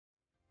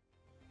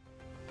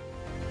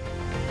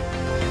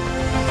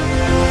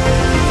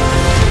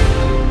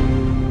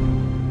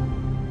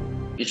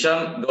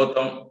Ishan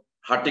Gautam,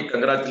 hearty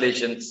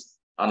congratulations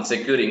on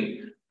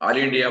securing All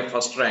India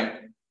first rank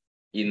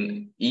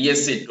in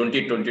ESE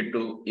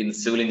 2022 in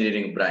Civil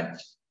Engineering branch.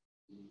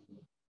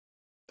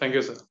 Thank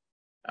you, sir.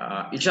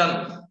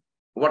 Ishan,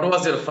 what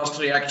was your first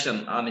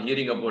reaction on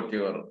hearing about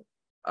your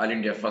All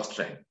India first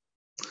rank?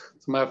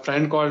 So my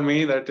friend called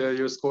me that you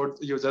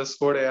just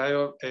scored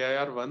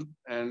AIR1,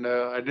 and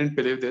I didn't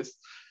believe this.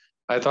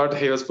 I thought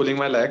he was pulling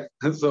my leg,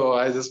 so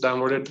I just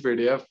downloaded the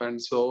PDF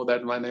and saw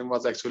that my name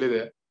was actually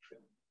there,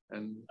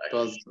 and it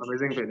was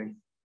amazing feeling.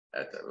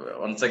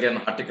 Once again,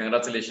 hearty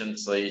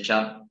congratulations,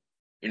 Ishan.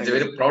 It's a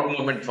very proud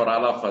moment for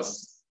all of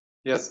us.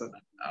 Yes, sir.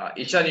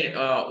 Ishan,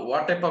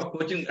 what type of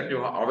coaching that you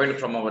availed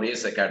from our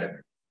ACE Academy?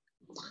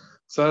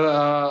 Sir,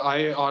 I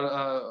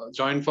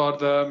joined for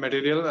the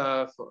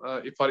material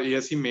for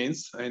ESE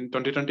mains in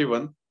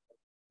 2021.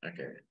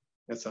 Okay.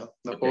 Yes, sir.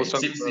 The post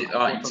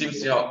it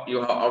seems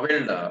you have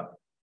availed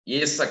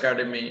ACE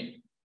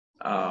Academy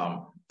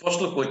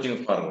postal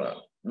coaching for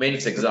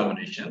mains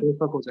examination.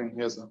 Postal coaching,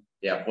 yes, sir.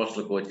 Yeah,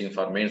 postal coaching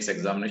for mains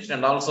examination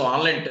and also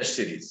online test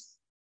series.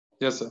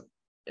 Yes, sir.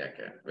 Yeah,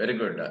 okay, very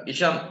good.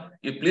 Ishan,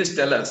 you please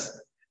tell us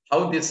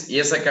how this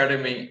ACE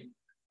Academy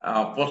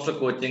postal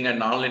coaching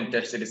and online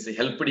test series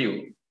helped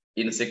you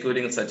in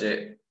securing such a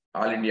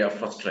All India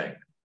first rank.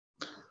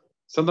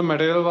 So the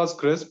material was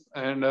crisp,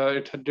 and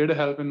it did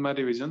help in my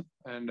revision.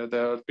 And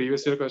there were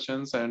previous year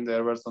questions, and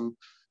there were some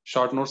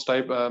short notes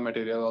type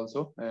material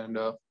also. And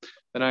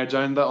then I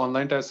joined the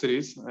online test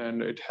series,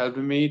 and it helped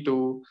me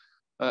to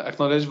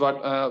acknowledge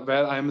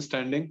where I am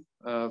standing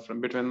from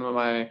between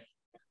my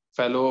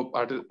fellow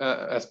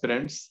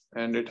aspirants,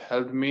 and it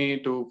helped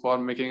me for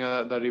making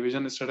the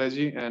revision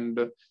strategy and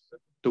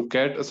to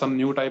get some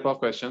new type of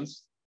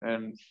questions,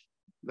 and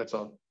that's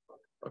all.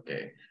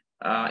 Okay.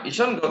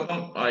 Ishan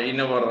Gautam,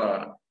 in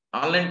our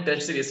online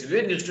test series,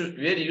 where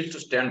you used to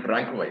stand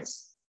rank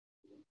wise?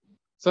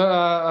 So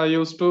I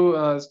used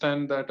to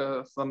stand at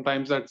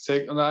sometimes at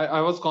 6.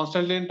 I was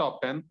constantly in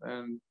top 10,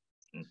 and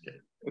okay,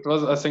 it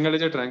was a single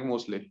digit rank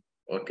mostly.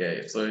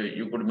 Okay, so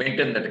you could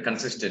maintain that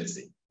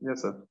consistency.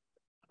 Yes, sir.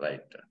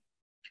 Right.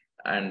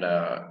 And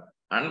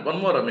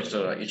one more,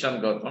 Mr. Ishan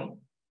Gautam.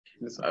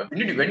 Yes, sir.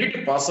 When did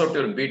you pass out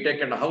your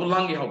BTech, and how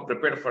long you have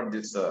prepared for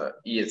this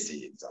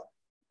ESE exam?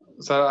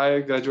 Sir,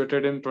 I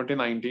graduated in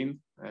 2019,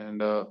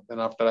 and then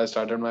after I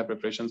started my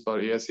preparations for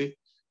ESE,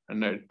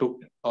 and it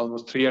took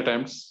almost 3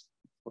 attempts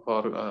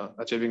for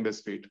achieving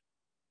this feat.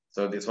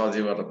 So this was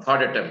your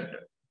third attempt?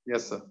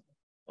 Yes, sir.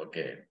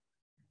 Okay.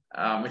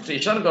 Mr.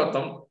 Ishan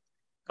Gautam,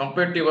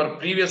 compared to your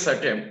previous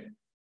attempt,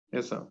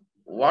 yes, sir,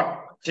 what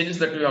changes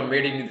that you have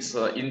made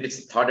in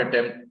this third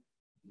attempt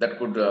that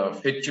could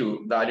fetch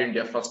you the All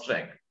India first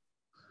rank?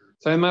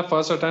 So in my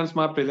first attempts,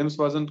 my prelims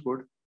wasn't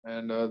good,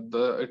 and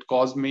it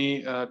caused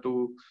me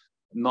to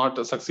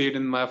not succeed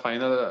in my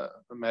final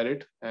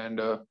merit, and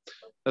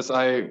thus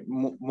I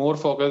more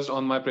focused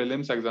on my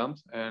prelims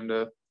exams, and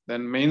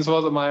then mains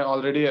was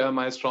already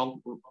my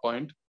strong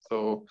point,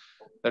 so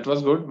that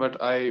was good, but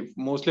I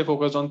mostly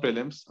focused on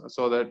prelims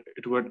so that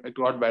it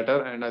got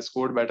better, and I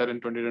scored better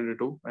in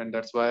 2022, and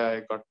that's why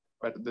I got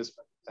this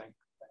rank.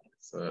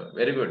 So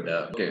very good.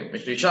 Okay,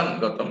 Mr.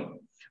 Ishan Gautam,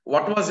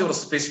 what was your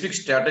specific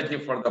strategy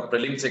for the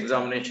prelims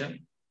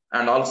examination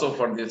and also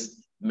for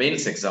this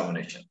mains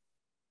examination?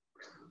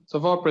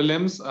 So for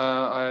prelims,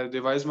 I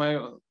revised my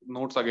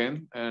notes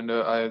again, and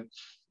I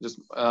just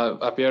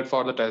appeared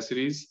for the test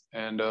series,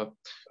 and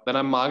then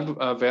I marked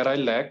where I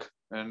lack,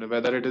 and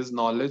whether it is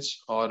knowledge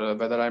or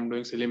whether I'm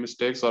doing silly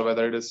mistakes or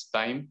whether it is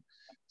time.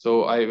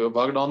 So I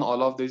worked on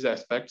all of these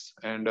aspects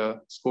and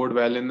scored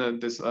well in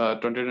this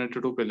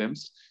 2022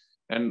 prelims.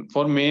 And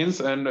for mains,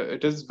 and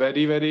it is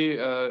very, very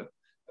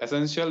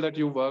essential that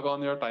you work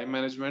on your time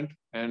management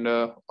and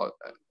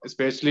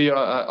especially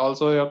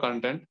also your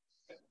content.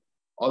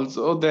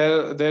 Also,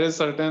 there is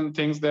certain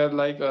things there,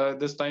 like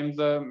this time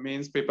the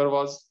mains paper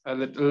was a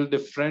little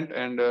different,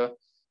 and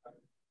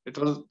it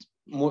was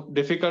more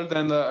difficult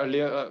than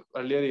the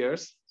earlier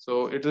years.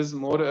 So it is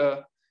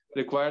more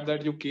required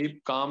that you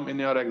keep calm in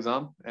your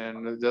exam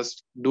and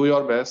just do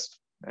your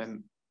best,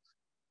 and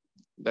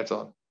that's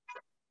all.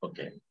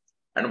 Okay.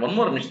 And one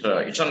more,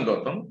 Mr. Ishan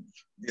Gautam.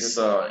 This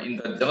in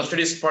the general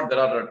studies part, there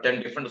are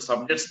 10 different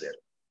subjects there,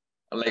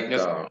 like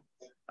yes,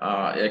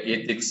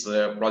 ethics,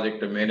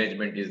 project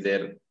management is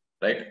there,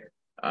 right?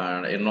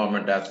 And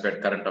environment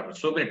aspect, current topics.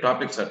 So many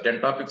topics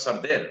 10 topics are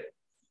there.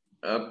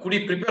 Could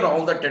you prepare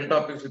all the 10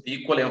 topics with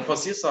equal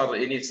emphasis, or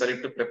any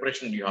selective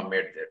preparation you have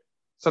made there?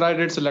 Sir, I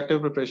did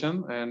selective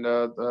preparation, and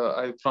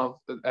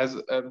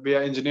we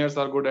engineers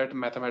are good at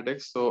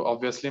mathematics, so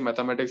obviously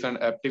mathematics and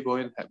apti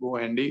go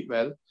handy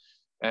well.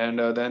 And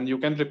then you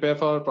can prepare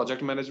for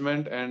project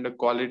management and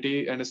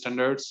quality and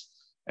standards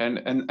and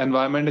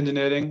environment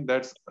engineering.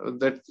 That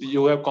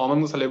you have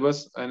common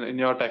syllabus and in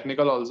your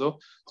technical also.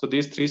 So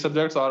these 3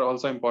 subjects are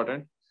also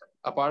important.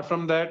 Apart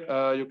from that,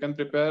 you can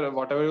prepare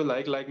whatever you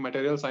like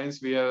material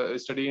science. We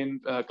study in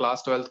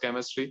class 12th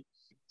chemistry.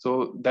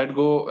 So that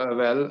go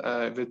well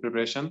with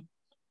preparation.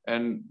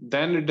 And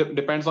then it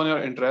depends on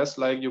your interest.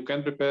 Like you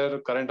can prepare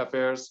current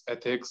affairs,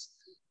 ethics,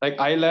 Like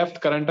I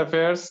left current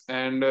affairs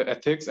and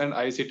ethics and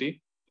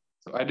ICT.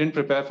 So I didn't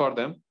prepare for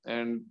them,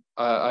 and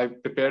I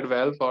prepared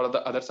well for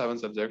the other 7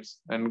 subjects.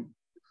 And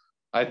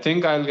I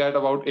think I'll get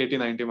about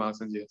 80-90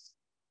 marks in GS.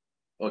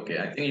 Okay,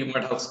 I think you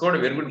might have scored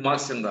very good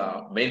marks in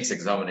the mains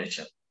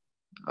examination.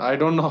 I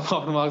don't know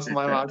about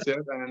my marks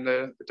yet, and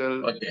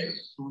it'll Okay,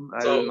 soon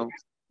so I'll know.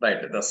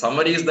 right, the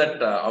summary is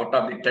that out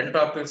of the 10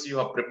 topics, you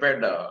have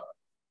prepared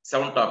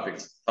 7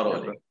 topics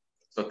thoroughly. Yes,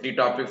 So 3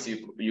 topics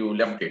you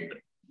left it.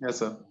 yes,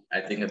 sir.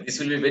 I think this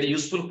will be a very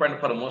useful point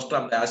for most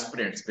of the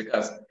aspirants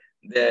because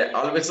they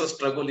always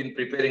struggle in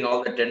preparing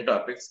all the 10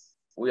 topics.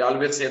 We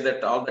always say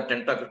that all the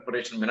 10 topic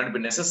preparation may not be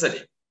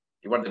necessary.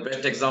 You are the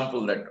best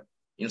example that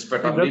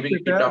instead of leaving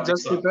 3 topics.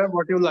 Just prepare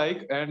what you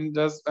like, and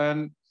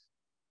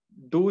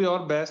do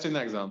your best in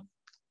the exam.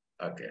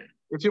 Okay.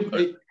 If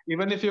you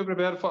even if you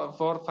prepare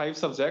for 5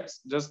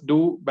 subjects, just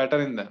do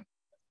better in them,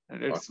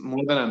 and it's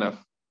more than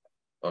enough.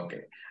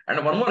 Okay.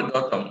 And one more,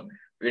 Gautam,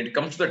 when it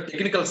comes to the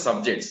technical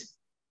subjects,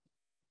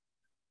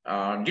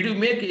 did you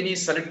make any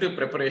selective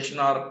preparation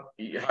or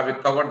have you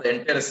covered the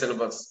entire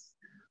syllabus?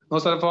 No,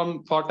 sir.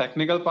 For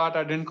technical part,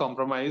 I didn't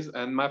compromise,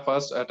 and my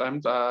first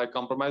attempt, I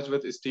compromised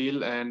with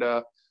steel and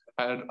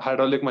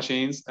hydraulic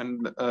machines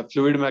and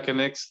fluid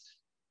mechanics,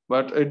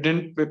 but it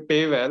didn't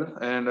pay well.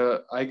 And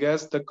I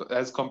guess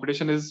as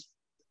competition is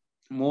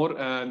more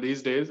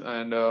these days,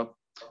 and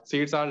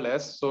seats are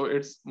less, so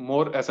it's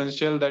more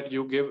essential that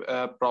you give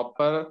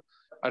proper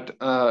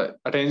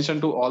attention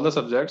to all the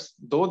subjects,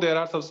 though there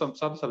are some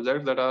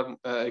subjects that are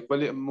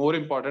equally more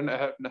important,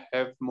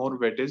 have more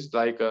weightage,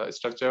 like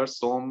structure,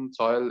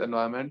 soil,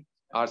 environment,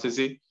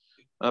 RCC.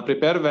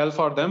 Prepare well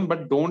for them,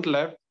 but don't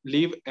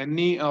leave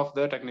any of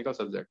the technical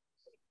subject.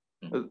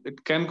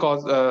 It can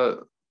cause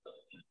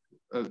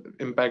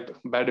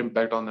bad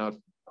impact on your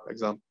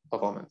exam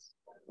performance.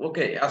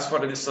 Okay, as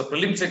far as this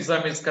prelims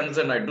exam is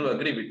concerned, I do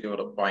agree with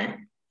your point.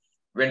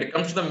 When it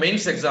comes to the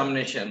mains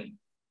examination,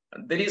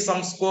 there is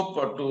some scope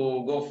to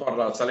go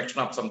for selection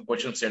of some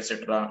questions,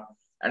 etc.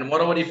 And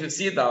moreover, if you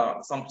see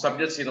some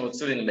subjects,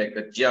 like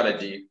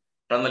geology,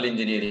 tunnel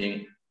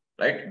engineering,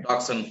 right,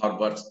 docks and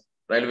harbors,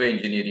 railway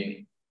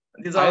engineering,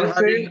 these are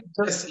having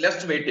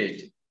less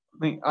weightage.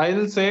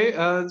 I'll say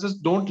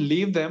just don't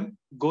leave them,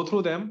 go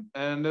through them,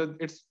 and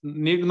it's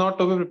need not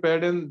to be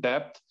prepared in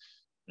depth.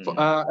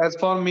 As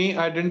for me,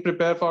 I didn't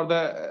prepare for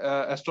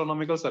the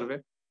astronomical survey,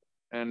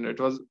 and it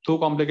was too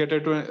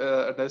complicated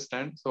to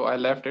understand, so I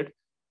left it.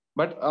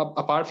 But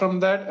apart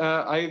from that,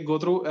 I go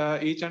through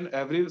each and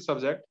every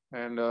subject,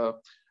 and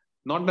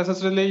not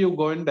necessarily you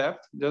go in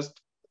depth, just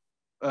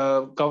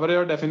cover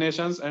your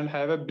definitions and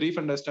have a brief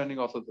understanding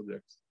of the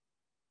subjects.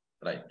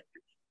 Right.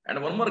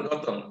 And one more,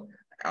 Gautam,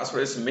 as far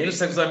as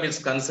mains exam is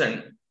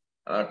concerned,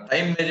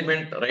 time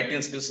management,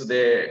 writing skills,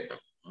 they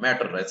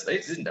matter, right?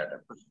 Isn't that?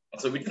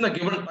 So within a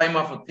given time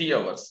of 3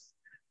 hours,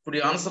 could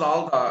you answer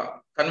all the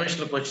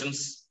conventional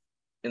questions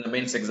in the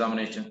mains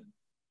examination?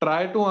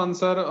 Try to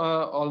answer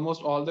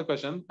almost all the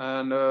questions,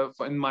 and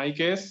in my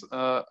case,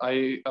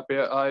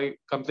 I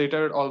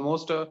completed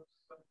almost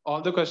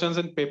all the questions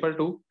in paper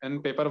 2.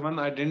 In paper 1,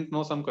 I didn't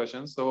know some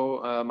questions,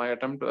 so my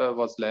attempt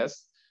was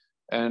less.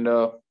 And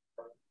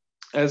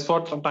as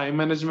for time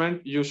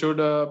management, you should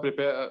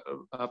prepare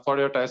for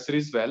your test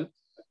series well,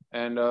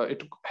 and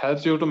it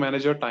helps you to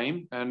manage your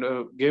time and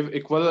give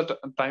equal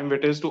time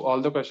weightage to all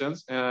the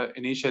questions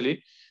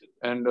initially,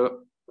 and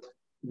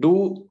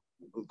do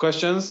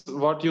questions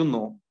what you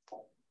know,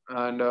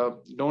 and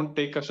don't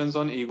take questions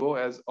on ego,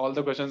 as all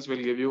the questions will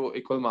give you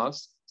equal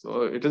marks.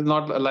 So it is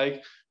not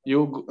like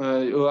you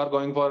are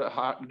going for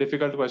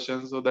difficult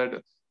questions so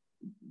that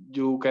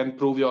you can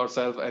prove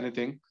yourself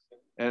anything,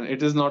 and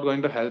it is not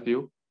going to help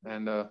you.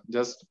 And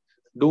just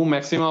do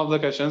maximum of the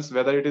questions,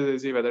 whether it is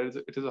easy, whether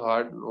it is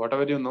hard,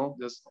 whatever you know,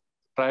 just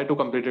try to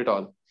complete it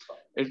all.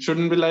 It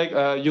shouldn't be like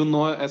you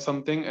know as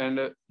something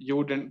and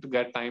you didn't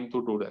get time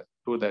to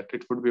do that.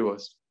 It would be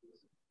worse.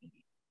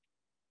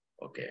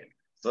 Okay.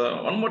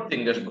 So one more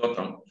thing,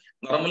 Gautam.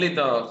 Normally,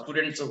 the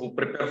students who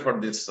prepare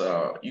for this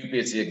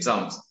UPSC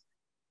exams,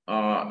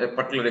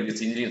 particularly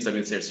this engineering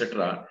service,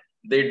 etc.,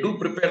 they do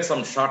prepare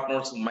some short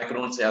notes,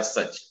 micro notes as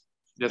such.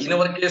 Yes, in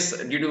our case,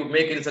 did you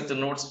make any such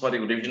notes for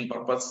your revision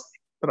purpose?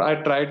 I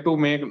tried to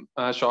make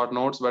short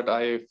notes, but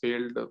I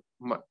failed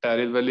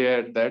terribly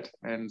at that,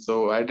 and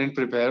so I didn't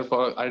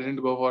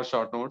go for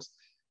short notes,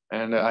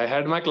 and I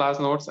had my class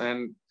notes,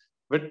 and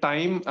with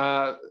time,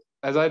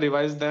 as I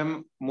revised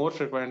them more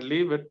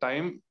frequently, with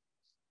time,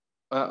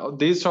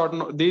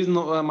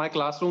 my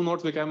classroom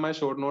notes became my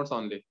short notes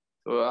only.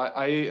 So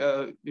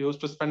I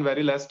used to spend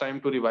very less time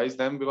to revise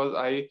them, because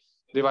I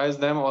revised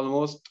them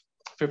almost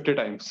 50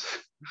 times.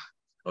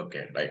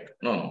 Okay, right.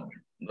 No.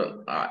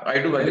 I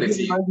do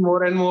agree.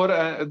 More and more,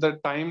 the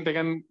time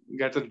taken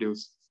gets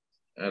reduced.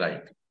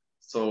 Right.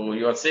 So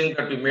you are saying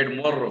that you made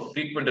more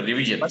frequent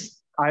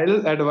revisions. But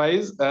I'll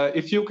advise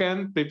if you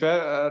can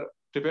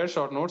prepare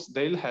short notes,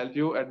 they'll help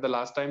you at the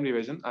last time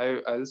revision.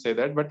 I'll say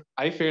that, but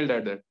I failed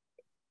at that,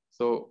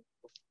 so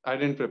I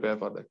didn't prepare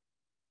for that.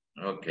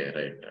 Okay,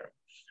 right.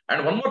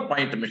 And one more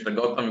point, Mr.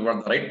 Gautam, you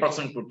are the right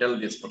person to tell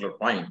this particular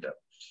point.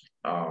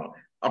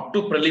 Up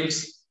to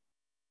prelims,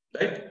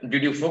 right?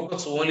 Did you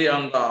focus only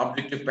on the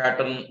objective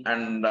pattern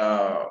and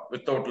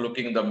without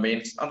looking the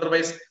mains?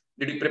 Otherwise,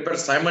 did you prepare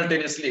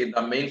simultaneously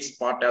the mains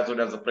part as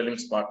well as the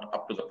prelims part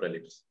up to the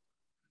prelims?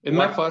 In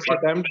my first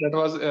attempt, that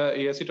was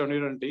ESE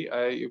 2020,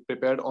 I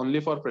prepared only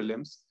for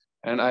prelims,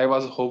 and I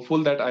was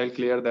hopeful that I'll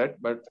clear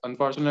that, but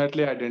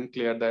unfortunately, I didn't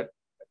clear that.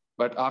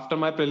 But after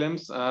my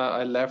prelims,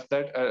 I left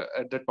that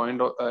at that point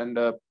and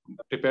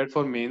prepared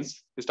for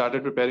mains. We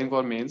started preparing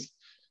for mains.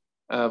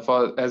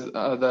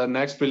 The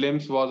next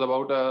prelims was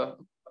about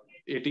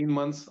 18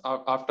 months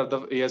after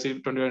the ESE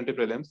 2020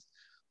 prelims.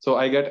 So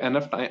I got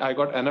enough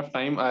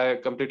time. I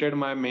completed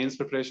my mains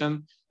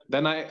preparation.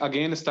 Then I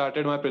again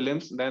started my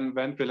prelims. Then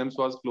when prelims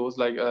was closed,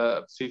 like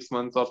 6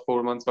 months or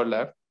 4 months were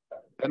left,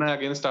 then I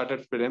again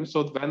started prelims.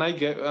 So when I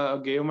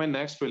gave my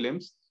next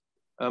prelims,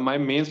 my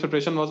mains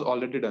preparation was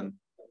already done.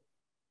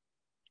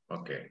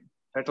 Okay.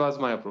 That was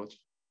my approach.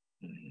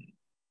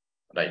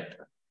 Right.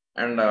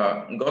 And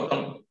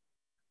Gautam,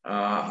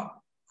 how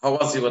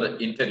was your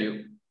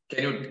interview?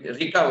 Can you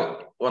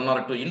recall one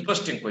or two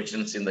interesting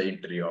questions in the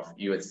interview of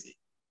USC?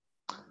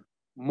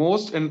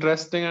 Most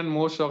interesting and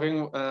most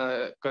shocking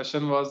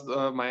question was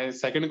my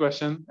second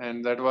question,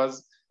 and that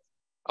was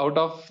out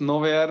of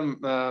nowhere.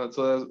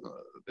 So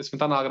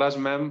Smita Nagaraj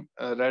ma'am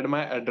read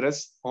my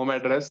address, home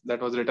address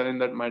that was written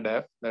in my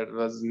DAF that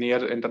was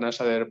near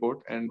International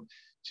Airport, and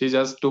she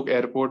just took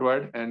airport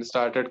word and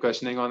started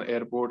questioning on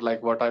airport,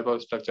 like what type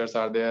of structures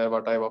are there,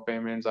 what type of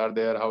payments are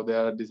there, how they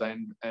are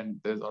designed, and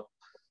this all.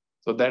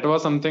 So that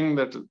was something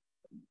that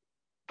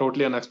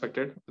totally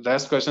unexpected.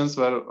 Rest questions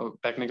were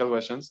technical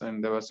questions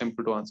and they were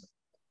simple to answer.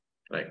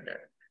 Right.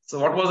 So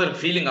what was your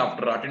feeling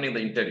after attending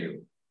the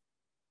interview?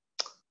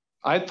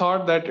 I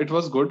thought that it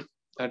was good.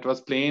 It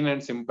was plain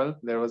and simple.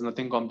 There was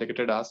nothing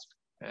complicated asked,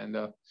 and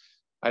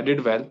I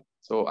did well.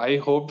 So I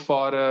hoped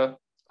for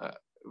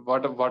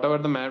whatever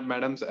the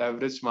madam's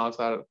average marks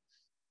are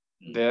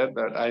there,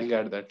 that I'll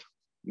get that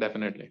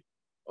definitely.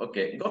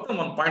 Okay, Gautam,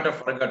 one point I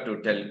forgot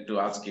to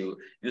ask you.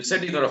 You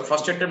said in your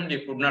first attempt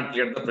you could not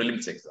clear the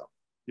prelims exam.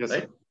 Yes,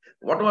 right? sir.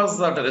 What was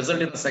the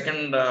result in the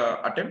second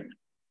attempt?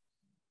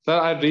 Sir,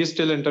 I reached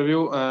till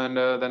interview and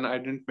then I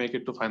didn't make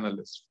it to final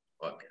list.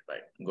 Okay,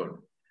 right, good.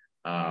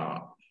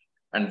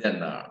 And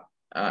then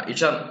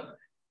Ishan,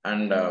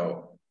 and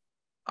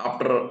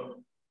after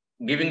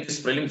giving this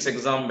prelims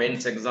exam,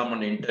 mains exam,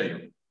 and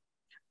interview,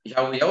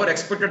 have you ever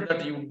expected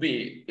that you would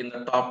be in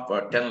the top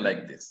 10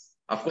 like this?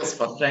 Of course,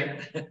 first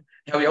rank.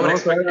 Have you ever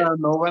expected? Sir,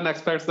 no one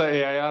expects the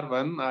AIR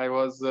one. I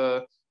was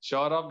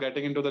sure of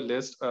getting into the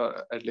list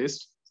at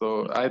least.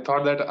 So I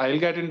thought that I'll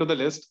get into the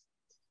list.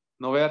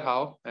 Nowhere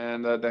how.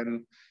 And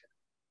then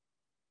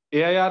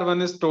AIR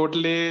one is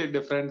totally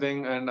different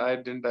thing, and I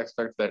didn't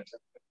expect that.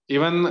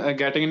 Even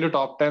getting into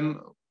top 10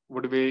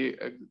 would be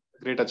a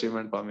great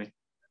achievement for me.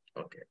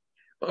 Okay.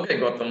 Okay,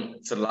 Gautam,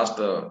 it's the last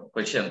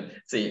question.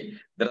 See,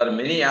 there are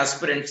many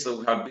aspirants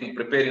who have been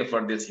preparing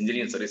for this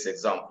engineering service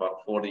exam for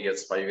 4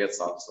 years, 5 years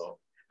also,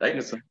 right?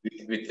 Yes, sir.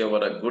 With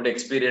your good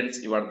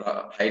experience, you are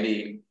the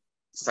highly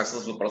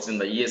successful person in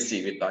the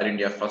ESC with All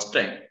India first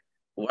rank.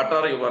 What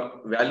are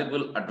your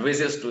valuable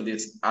advices to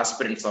these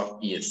aspirants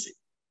of ESC?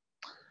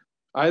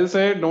 I'll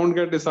say don't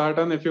get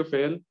disheartened if you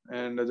fail,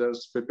 and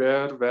just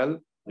prepare well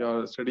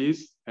your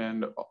studies,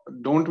 and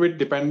don't be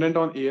dependent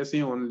on ESE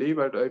only.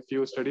 But if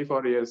you study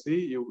for ESE,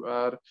 you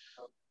are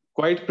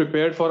quite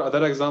prepared for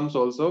other exams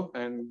also,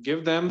 and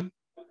give them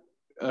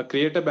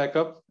create a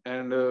backup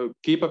and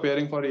keep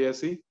preparing for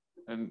ESE,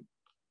 and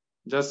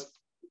just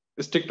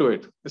stick to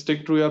it.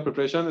 Stick to your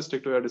preparation,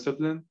 stick to your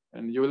discipline,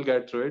 and you will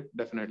get through it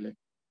definitely.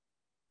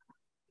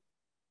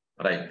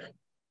 Right.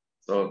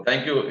 So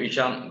thank you,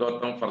 Ishan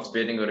Gautam, for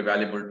spending your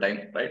valuable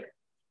time, right?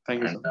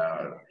 Thank you,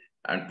 sir.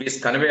 And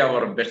please convey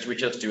our best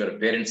wishes to your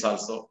parents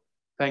also.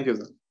 Thank you,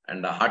 sir.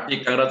 And hearty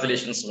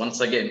congratulations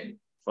once again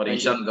for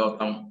Ishan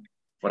Gautam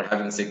for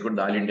having secured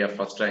the All India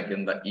first rank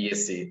in the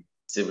ESC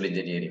Civil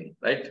Engineering,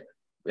 right?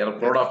 We are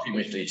proud of you,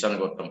 Mr. Ishan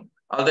Gautam.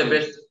 All the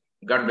best.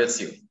 God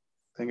bless you.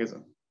 Thank you,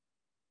 sir.